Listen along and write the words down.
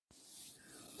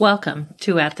Welcome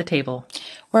to At the Table,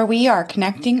 where we are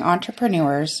connecting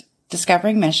entrepreneurs,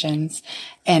 discovering missions,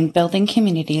 and building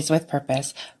communities with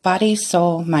purpose, body,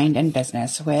 soul, mind, and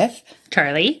business with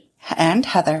Charlie and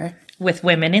Heather with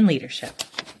Women in Leadership.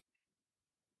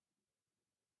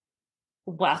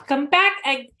 Welcome back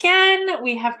again.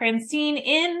 We have Francine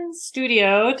in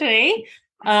studio today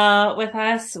with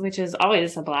us, which is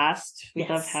always a blast. We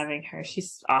love having her.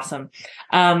 She's awesome.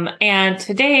 And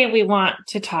today we want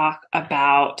to talk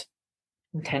about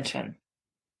intention.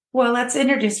 Well, let's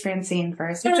introduce Francine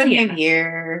first. It's a new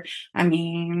year. I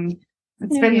mean,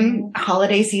 it's been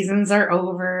holiday seasons are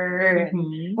over.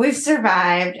 Mm-hmm. We've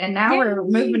survived, and now we're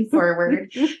moving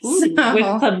forward. With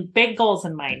some big goals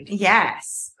in mind.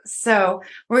 Yes. So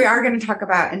we are going to talk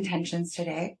about intentions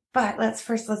today, but let's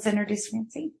introduce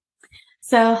Francine.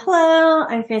 So, hello,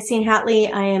 I'm Francine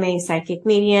Hatley. I am a psychic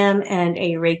medium and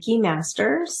a Reiki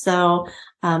master. So,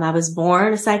 I was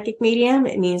born a psychic medium.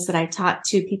 It means that I talk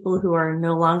to people who are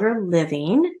no longer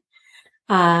living.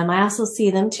 I also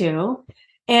see them too.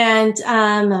 And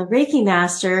I'm a Reiki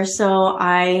master. So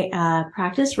I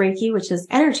practice Reiki, which is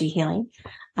energy healing.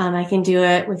 I can do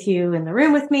it with you in the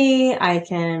room with me. I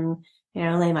can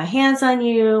lay my hands on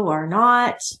you or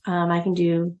not. I can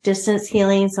do distance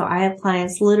healing. So I have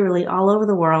clients literally all over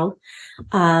the world.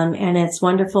 And it's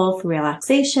wonderful for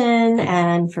relaxation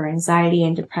and for anxiety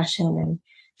and depression and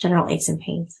general aches and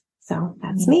pains. So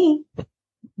that's me.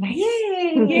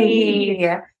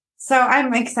 Yay! So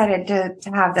I'm excited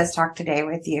to have this talk today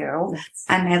with you.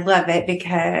 And I love it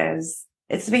because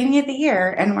it's the beginning of the year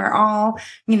and we're all,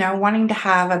 wanting to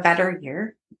have a better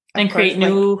year. And create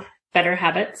new better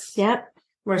habits. Yep.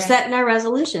 We're setting our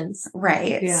resolutions.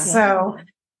 Right. Yeah. So,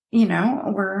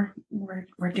 we're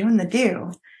doing the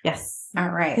do. Yes. All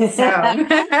right. So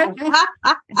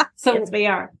yes, we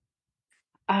are.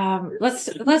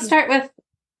 Let's start with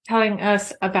telling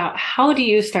us about how do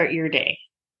you start your day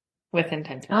with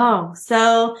intention? Oh,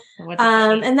 so,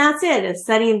 and that's it. It's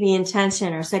setting the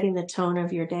intention or setting the tone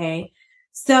of your day.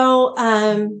 So,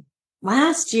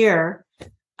 last year,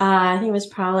 I think it was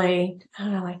probably,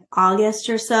 like August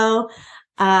or so.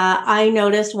 I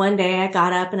noticed one day I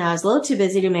got up and I was a little too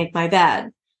busy to make my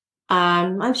bed.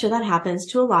 I'm sure that happens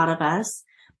to a lot of us.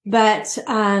 But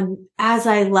as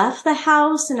I left the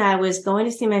house and I was going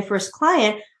to see my first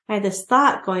client, I had this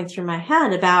thought going through my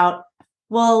head about,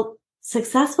 well,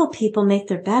 successful people make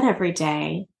their bed every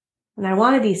day and I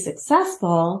want to be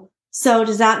successful. So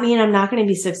does that mean I'm not going to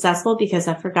be successful because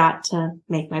I forgot to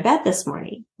make my bed this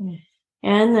morning?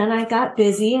 And then I got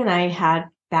busy and I had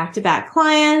back-to-back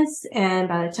clients. And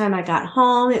by the time I got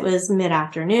home, it was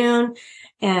mid-afternoon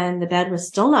and the bed was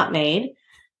still not made.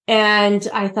 And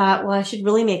I thought, well, I should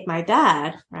really make my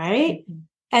bed, right? Mm-hmm.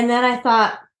 And then I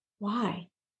thought, why?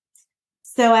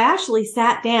 So I actually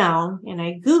sat down and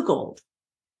I Googled.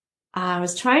 I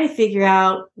was trying to figure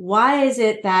out why is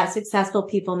it that successful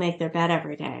people make their bed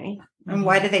every day? And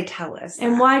why do they tell us that?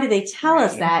 And why do they tell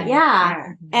us that?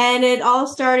 Yeah. And it all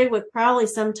started with probably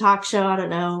some talk show, I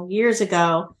don't know, years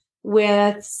ago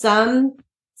with some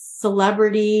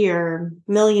celebrity or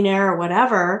millionaire or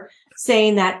whatever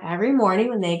saying that every morning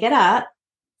when they get up,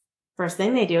 first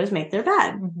thing they do is make their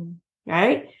bed. Mm-hmm.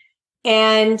 Right.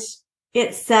 And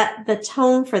it set the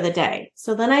tone for the day.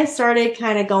 So then I started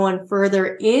kind of going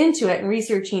further into it and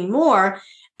researching more.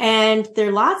 And there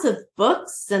are lots of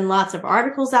books and lots of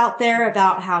articles out there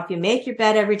about how if you make your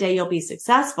bed every day, you'll be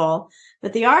successful.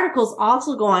 But the articles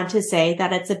also go on to say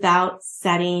that it's about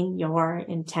setting your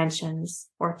intentions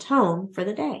or tone for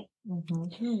the day.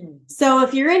 Mm-hmm. So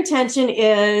if your intention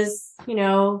is,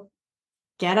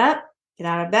 get up, get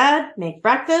out of bed, make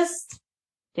breakfast,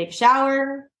 take a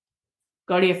shower,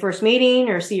 go to your first meeting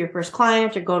or see your first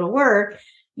client or go to work,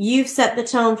 you've set the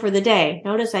tone for the day.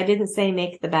 Notice I didn't say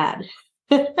make the bed.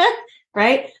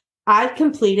 Right? I've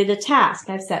completed a task.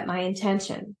 I've set my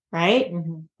intention, right?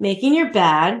 Mm-hmm. Making your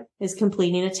bed is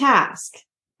completing a task,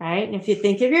 right? And if you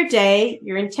think of your day,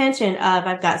 your intention of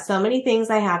I've got so many things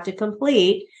I have to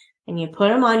complete and you put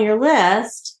them on your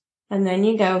list and then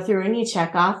you go through and you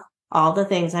check off all the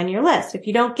things on your list. If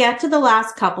you don't get to the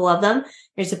last couple of them,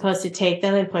 you're supposed to take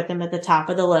them and put them at the top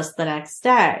of the list the next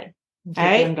day,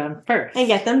 right? Get them done first. And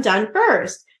get them done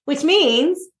first, which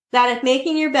means that if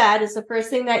making your bed is the first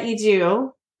thing that you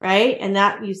do, right? And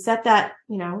that you set that,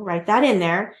 write that in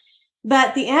there. But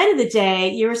at the end of the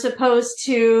day, you were supposed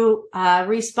to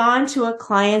respond to a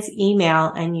client's email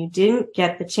and you didn't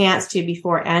get the chance to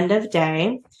before end of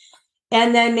day.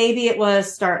 And then maybe it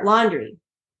was start laundry.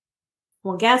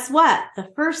 Well, guess what?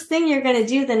 The first thing you're going to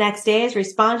do the next day is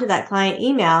respond to that client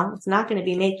email. It's not going to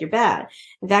be make your bed.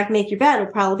 In fact, make your bed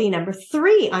will probably be number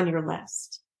 3 on your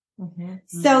list.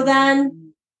 So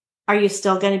then, are you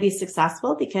still going to be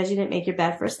successful because you didn't make your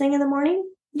bed first thing in the morning?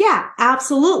 Yeah,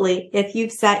 absolutely. If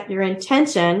you've set your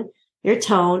intention, your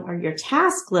tone, or your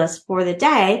task list for the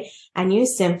day, and you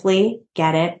simply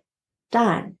get it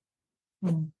done.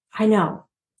 I know.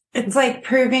 It's like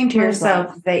proving to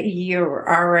yourself that you're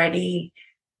already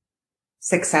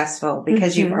successful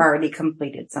because you've already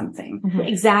completed something.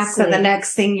 Exactly. So the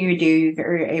next thing you do,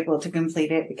 you're able to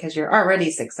complete it because you're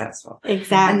already successful.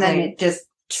 Exactly. And then it just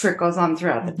trickles on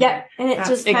throughout the day. Yep. And it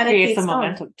just kind of creates a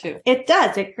momentum too. It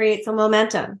does. It creates a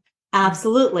momentum.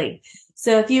 Absolutely.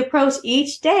 So if you approach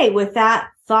each day with that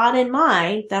thought in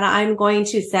mind that I'm going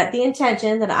to set the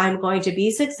intention that I'm going to be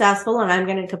successful and I'm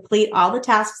going to complete all the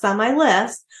tasks on my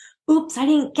list. Oops, I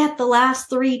didn't get the last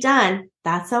 3 done.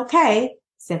 That's okay.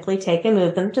 Simply take and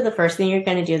move them to the first thing you're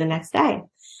going to do the next day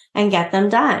and get them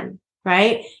done,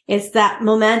 right? It's that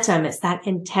momentum. It's that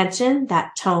intention,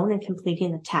 that tone, and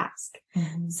completing the task.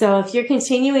 So if you're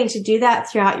continuing to do that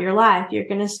throughout your life, you're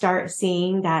going to start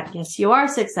seeing that, yes, you are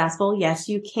successful. Yes,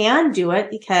 you can do it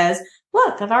because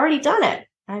look, I've already done it.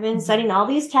 I've been setting all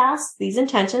these tasks, these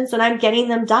intentions, and I'm getting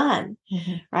them done,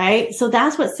 right? So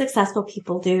that's what successful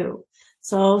people do.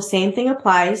 So same thing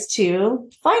applies to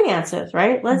finances,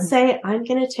 right? Let's say I'm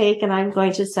going to take and I'm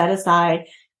going to set aside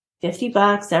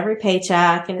 $50 every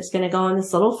paycheck and it's going to go in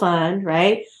this little fund,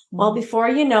 right? Well, before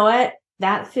you know it,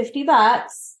 that $50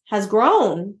 has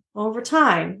grown over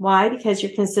time. Why? Because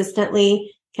you're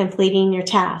consistently completing your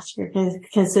task. You're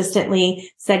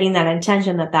consistently setting that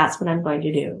intention that that's what I'm going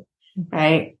to do,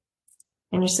 right?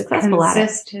 And you're successful at it.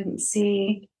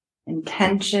 Consistency,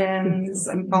 intentions.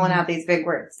 I'm pulling out these big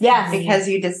words. Yes. Because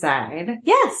you decide.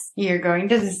 Yes. You're going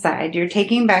to decide. You're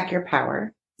taking back your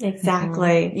power.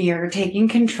 Exactly. You're taking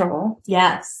control.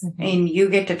 Yes. And you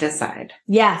get to decide.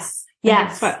 Yes.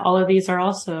 Yes. But all of these are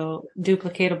also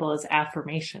duplicatable as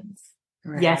affirmations.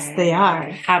 Right. Yes, they are.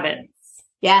 Habits.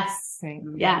 Yes. Right.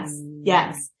 Yes.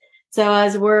 Yes. So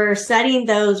as we're setting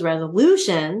those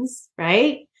resolutions,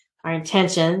 right? Our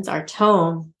intentions, our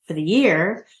tone for the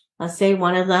year, let's say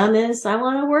one of them is I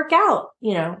want to work out,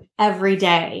 every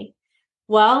day.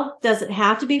 Well, does it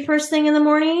have to be first thing in the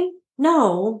morning?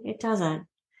 No, it doesn't.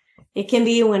 It can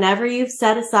be whenever you've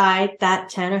set aside that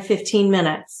 10 or 15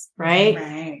 minutes, right?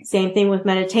 Right. Same thing with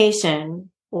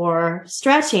meditation or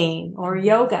stretching or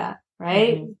yoga,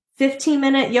 right?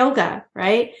 15-minute yoga,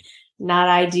 right? Not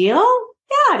ideal?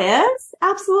 Yeah, it is.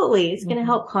 Absolutely. It's going to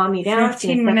help calm you down.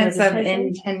 15 minutes of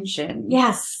intention.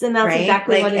 Yes. And that's right?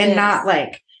 exactly what it is. And not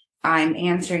like I'm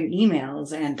answering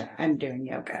emails and I'm doing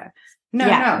yoga.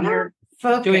 No, you're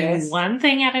focused. Doing one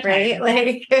thing at a time. Right?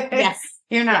 Like, yes.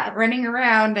 You're not running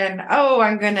around and,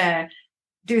 I'm going to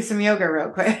do some yoga real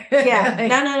quick.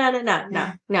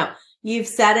 Yeah. No. You've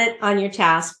set it on your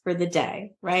task for the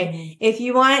day, right? If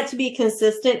you want it to be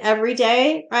consistent every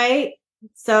day, right?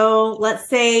 So let's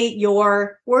say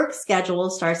your work schedule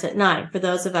starts at 9. For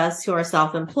those of us who are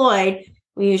self-employed,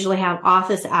 we usually have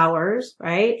office hours,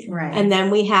 right? Right. And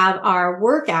then we have our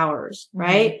work hours,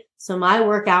 right? So my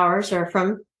work hours are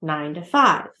from 9 to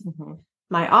 5.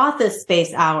 My office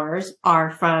space hours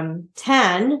are from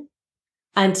 10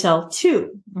 until 2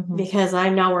 because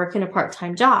I'm now working a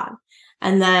part-time job.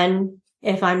 And then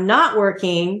if I'm not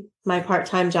working my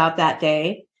part-time job that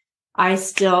day, I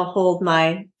still hold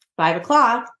my 5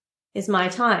 o'clock is my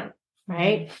time,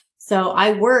 right? So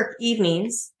I work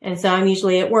evenings. And so I'm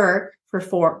usually at work by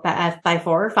 4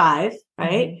 or 5,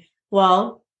 right?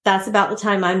 Well, that's about the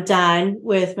time I'm done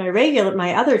with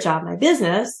my other job, my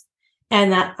business.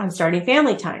 And that I'm starting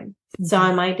family time. So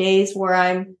on my days where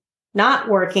I'm not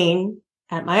working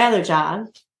at my other job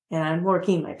and I'm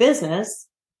working my business,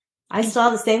 I still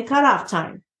have the same cutoff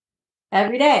time.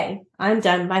 Every day I'm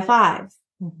done by 5.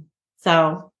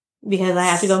 So because I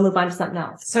have to go move on to something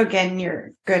else. So again,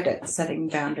 you're good at setting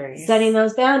boundaries. Setting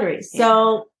those boundaries. Yeah.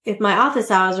 So if my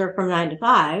office hours are from 9 to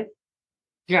 5.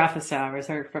 Your office hours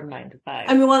are from 9 to 5.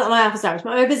 I mean, well, my office hours,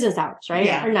 my business hours, right?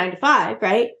 Yeah. Are 9 to 5,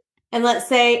 right? And let's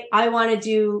say I want to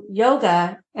do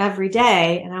yoga every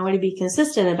day and I want to be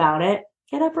consistent about it.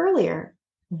 Get up earlier,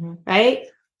 right?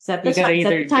 Set the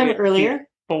time earlier.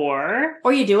 Before.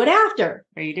 Or you do it after.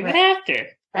 Or you do it after.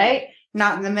 Right?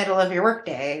 Not in the middle of your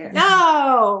workday.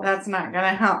 No. That's not going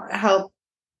to help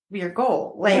your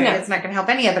goal. It's not going to help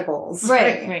any of the goals.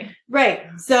 Right.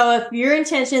 So if your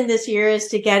intention this year is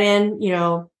to get in,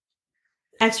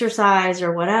 exercise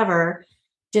or whatever,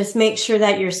 just make sure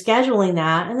that you're scheduling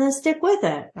that and then stick with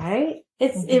it, right?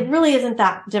 It really isn't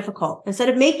that difficult. Instead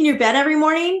of making your bed every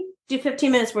morning, do 15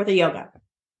 minutes worth of yoga.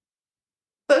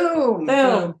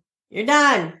 Boom. You're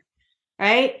done.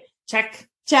 Right? Check.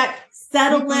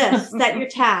 set a list, set your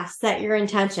task, set your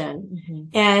intention.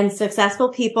 And successful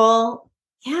people,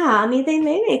 I mean, they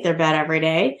may make their bed every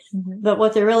day, but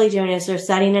what they're really doing is they're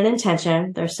setting an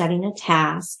intention, they're setting a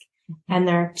task, and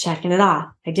they're checking it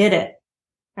off. I did it.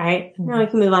 Right? Now we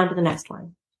can move on to the next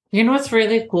one. You know what's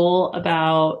really cool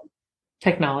about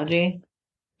technology?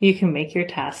 You can make your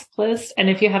task list. And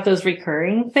if you have those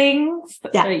recurring things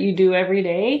that you do every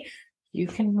day, you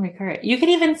can recur it. You can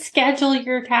even schedule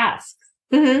your tasks.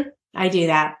 I do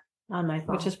that on my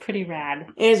phone. Which is pretty rad.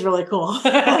 It is really cool.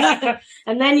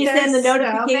 And then you send the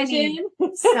notification.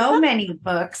 So many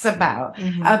books about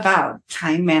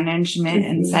time management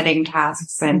and setting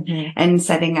tasks and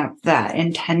setting up that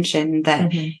intention that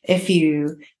if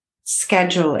you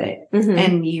schedule it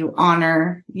and you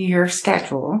honor your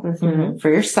schedule for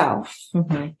yourself,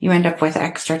 you end up with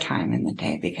extra time in the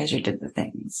day because you did the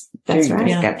things That's during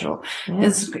right. your schedule.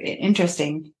 It's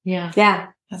interesting. Yeah.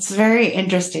 That's very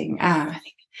interesting. I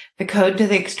think The Code to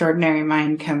the Extraordinary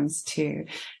Mind comes to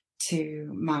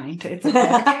mind. It's a book.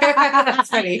 That's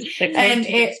funny. The Code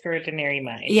to the Extraordinary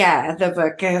Mind. Yeah, the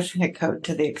book is The Code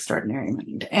to the Extraordinary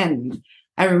Mind. And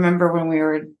I remember when we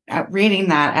were reading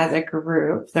that as a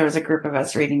group, there was a group of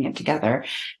us reading it together.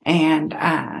 And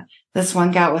this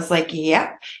one gal was like,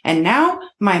 yep. And now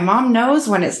my mom knows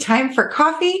when it's time for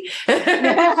coffee.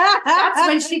 That's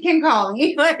when she can call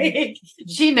me. Like,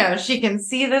 she knows, she can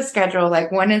see the schedule,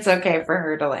 like when it's okay for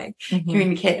her to like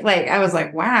communicate. Like, I was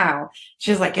like, wow.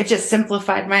 She was like, it just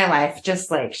simplified my life.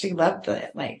 Just like, she loved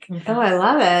it. Like, oh, I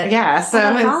love it. Yeah. So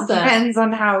it awesome. depends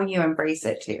on how you embrace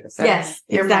it too. So yes,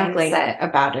 your exactly. mindset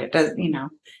about it does,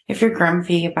 if you're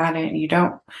grumpy about it and you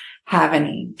don't have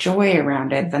any joy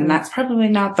around it, then that's probably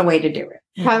not the way to do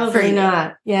it. Probably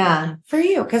not. Yeah. For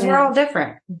you, because we're all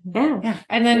different. Yeah.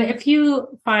 And then if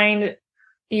you find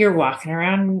you're walking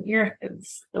around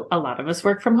a lot of us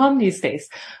work from home these days.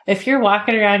 If you're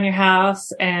walking around your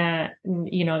house and,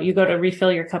 you go to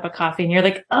refill your cup of coffee and you're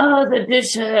like, oh, the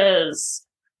dishes.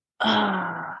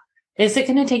 Is it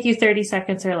going to take you 30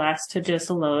 seconds or less to just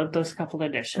load those couple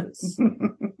of dishes?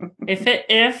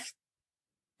 If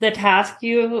the task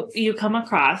you come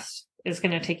across is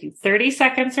going to take you 30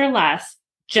 seconds or less,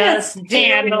 just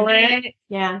handle it.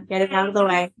 Yeah. Get it out of the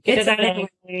way. Get it out of the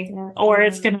way. Yeah. Or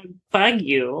it's going to bug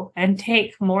you and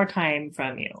take more time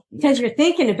from you. Because you're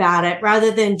thinking about it rather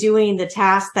than doing the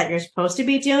task that you're supposed to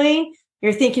be doing.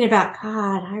 You're thinking about,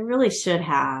 God, I really should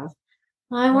have.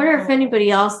 Well, I wonder if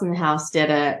anybody else in the house did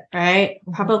it, right?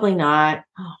 Probably not.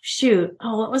 Oh, shoot.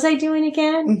 Oh, what was I doing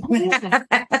again?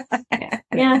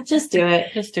 Yeah, just do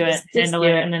it. Just do it. Handle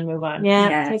it and then move on.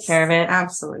 Yeah, take care of it.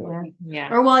 Absolutely. Yeah.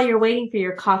 Or while you're waiting for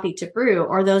your coffee to brew,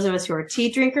 or those of us who are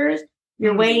tea drinkers,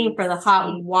 you're waiting for the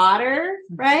hot water,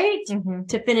 right?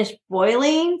 To finish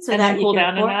boiling so and that you cool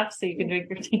can down enough so you can drink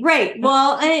your tea. Right.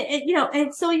 Well,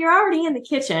 and so you're already in the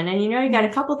kitchen and you got a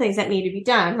couple things that need to be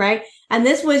done, right? And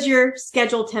this was your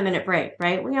scheduled 10-minute break,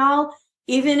 right? We all,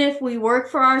 even if we work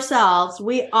for ourselves,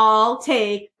 we all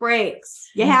take breaks.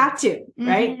 You have to,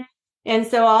 right? And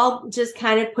so I'll just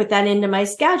kind of put that into my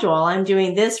schedule. I'm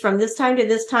doing this from this time to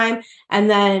this time. And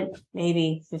then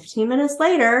maybe 15 minutes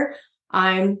later,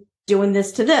 I'm doing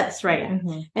this to this, right?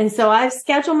 And so I've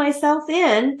scheduled myself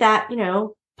in that,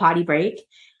 potty break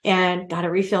and got to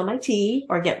refill my tea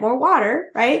or get more water,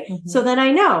 right? So then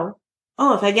I know,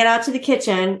 if I get out to the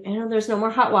kitchen and there's no more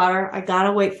hot water, I got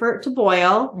to wait for it to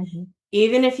boil.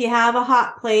 Even if you have a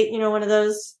hot plate, one of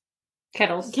those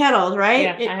kettles, right?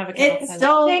 Yeah, I have a kettle. It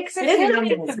still takes a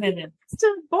minute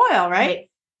to boil, right?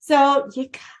 So you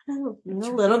got a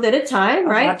little bit of time,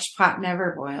 right? A watch pot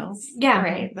never boils. Yeah.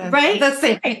 Right. Right. The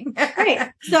same.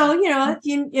 Right. So,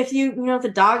 if you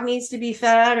the dog needs to be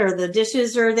fed or the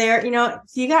dishes are there, if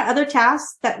you got other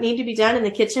tasks that need to be done in the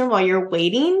kitchen while you're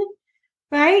waiting,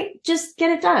 right? Just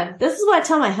get it done. This is what I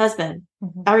tell my husband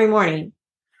every morning.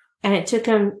 And it took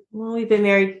him, we've been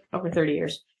married over 30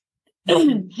 years.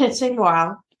 It took a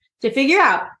while to figure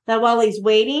out that while he's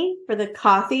waiting for the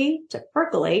coffee to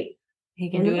percolate, he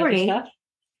can do other stuff.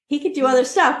 He could do other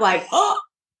stuff like,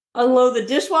 unload the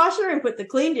dishwasher and put the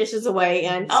clean dishes away.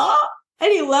 And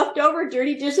any leftover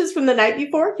dirty dishes from the night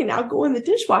before can now go in the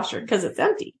dishwasher because it's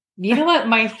empty. You know what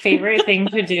my favorite thing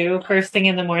to do first thing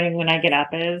in the morning when I get up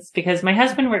is, because my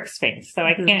husband works Sphinx, so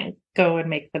I can't go and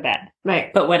make the bed.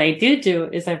 Right. But what I do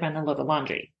is I run a load of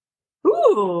laundry.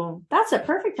 Ooh, that's a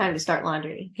perfect time to start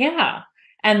laundry. Yeah.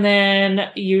 And then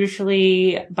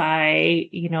usually by,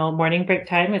 morning break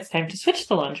time, it's time to switch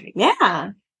the laundry.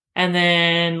 Yeah. And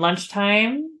then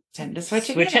lunchtime, time to switch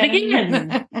it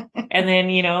again. And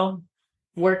then,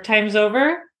 work time's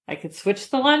over. I could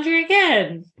switch the laundry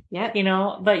again. Yeah.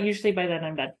 But usually by then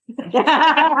I'm done.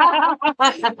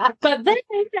 But then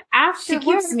after She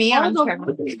keeps me on track.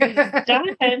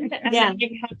 done, and then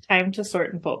you have time to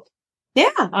sort and fold. Yeah.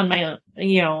 On my own,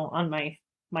 on my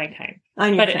time.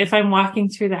 But if I'm walking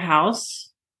through the house,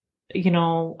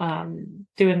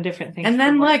 doing different things. And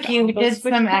then look, you did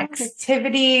some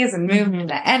activities and moved Mhm.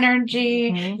 the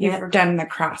energy. Mhm. You've done the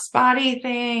crossbody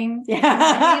thing.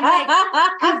 Yeah.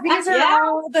 'Cause these are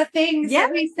all the things Yeah.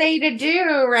 that we say to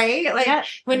do, right? Like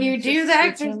when you do the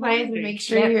exercise, make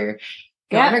sure you're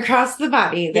going across the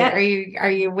body. Are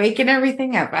you waking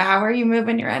everything up? How are you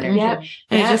moving your energy? Yeah.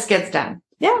 And it just gets done.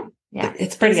 Yeah. Yeah.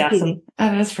 It's pretty awesome. Easy.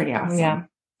 That is pretty awesome. Yeah.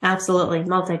 Absolutely.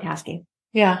 Multitasking.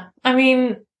 Yeah. I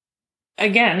mean,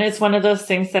 again, it's one of those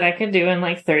things that I could do in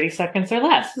like 30 seconds or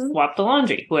less. Mhm. Swap the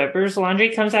laundry. Whoever's laundry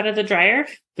comes out of the dryer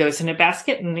goes in a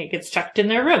basket and it gets chucked in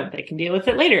their room. They can deal with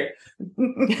it later.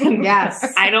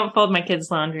 Yes. I don't fold my kids'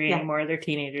 laundry Yeah. anymore. They're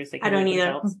teenagers. They can I don't do it either.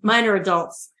 themselves. Mine are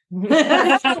adults.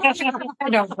 I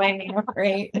don't blame you.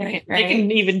 Right. They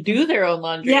can even do their own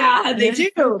laundry. Yeah, they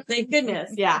do. Thank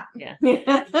goodness. Yeah. Yeah.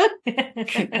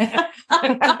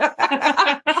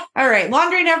 All right.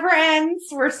 Laundry never ends.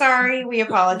 We're sorry. We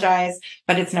apologize,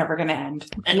 but it's never going to end.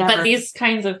 Never. But these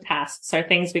kinds of tasks are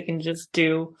things we can just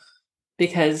do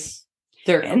because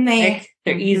they're And quick,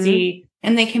 they're Mhm. easy.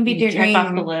 And they can be You check off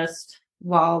the doing list.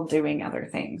 while doing other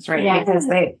things, right? Yeah. Because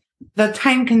the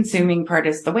time consuming part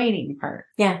is the waiting part.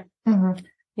 Yeah.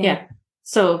 Yeah.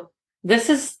 So this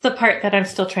is the part that I'm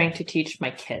still trying to teach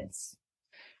my kids.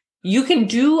 You can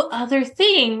do other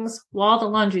things while the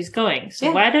laundry's going.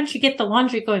 So why don't you get the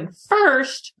laundry going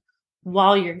first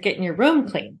while you're getting your room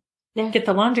clean? Yeah. Get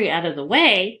the laundry out of the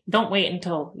way. Don't wait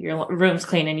until your room's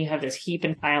clean and you have this heap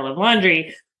and pile of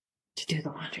laundry to do the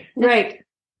laundry. Right.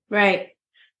 Right.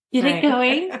 Get it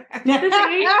going.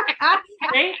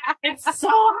 Right? It's so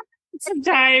hard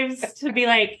sometimes to be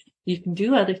like, you can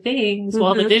do other things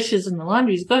while the dishes and the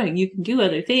laundry's going. You can do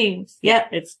other things. Yeah,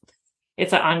 it's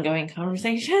an ongoing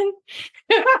conversation.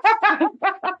 I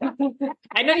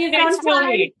know you guys feel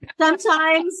me.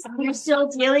 Sometimes you're still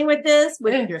dealing with this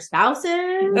with your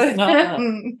spouses.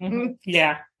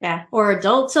 Yeah. Yeah. Or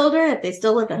adult children if they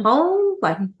still live at home,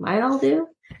 like might all do.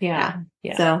 Yeah.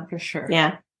 Yeah. So for sure.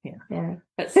 Yeah. Yeah. Yeah.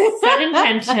 But set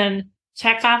intention,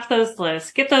 check off those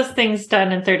lists, get those things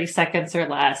done in 30 seconds or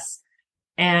less.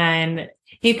 And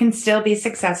you can still be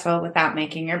successful without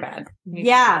making your bed.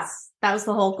 Yes. That was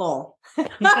the whole goal.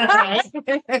 Wrap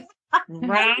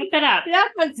it up.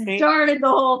 That's what started the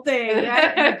whole thing.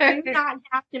 Right? You do not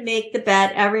have to make the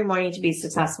bed every morning to be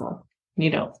successful. You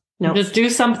don't. No. Just do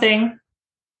something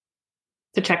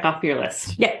to check off your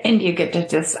list. Yeah. And you get to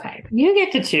decide. You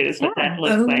get to choose what that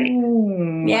looks like.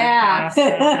 Yeah.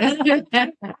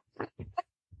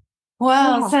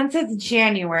 Well, since it's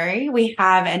January, we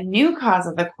have a new cause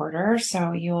of the quarter,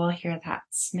 so you will hear that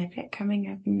snippet coming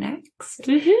up next.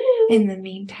 Woo-hoo. In the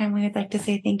meantime, we would like to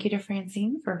say thank you to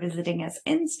Francine for visiting us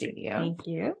in studio. Thank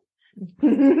you.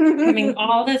 Coming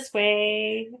all this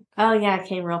way. Oh yeah, it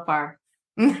came real far.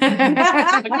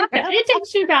 It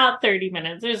takes you about 30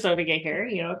 minutes or so to get here,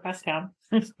 across town.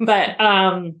 But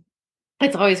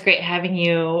it's always great having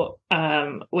you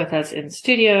with us in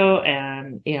studio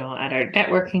and, at our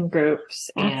networking groups.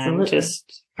 Absolutely. And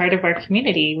just part of our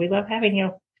community. We love having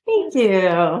you. Thank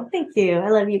you. Thank you. I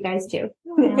love you guys too.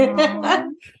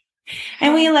 And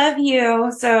we love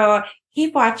you. So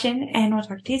keep watching and we'll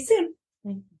talk to you soon.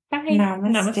 Bye.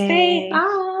 Namaste.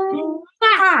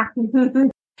 Bye.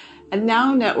 And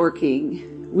now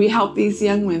networking. We help these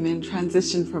young women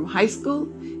transition from high school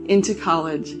into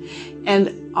college.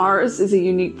 And ours is a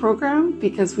unique program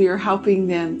because we are helping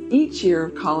them each year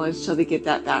of college till they get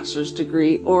that bachelor's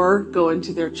degree or go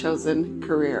into their chosen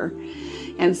career.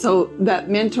 And so that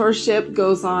mentorship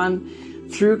goes on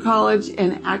through college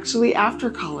and actually after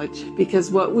college,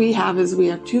 because what we have is we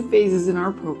have 2 phases in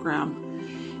our program.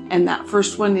 And that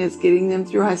first one is getting them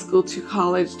through high school to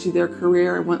college to their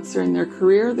career. And once they're in their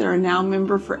career, they're a Now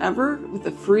member forever with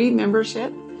a free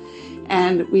membership.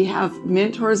 And we have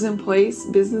mentors in place,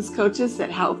 business coaches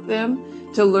that help them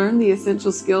to learn the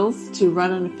essential skills to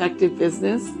run an effective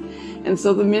business. And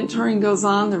so the mentoring goes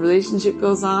on, the relationship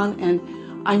goes on, and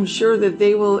I'm sure that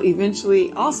they will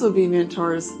eventually also be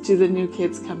mentors to the new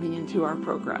kids coming into our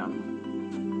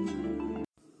program.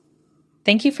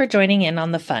 Thank you for joining in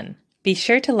on the fun. Be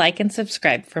sure to like and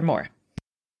subscribe for more.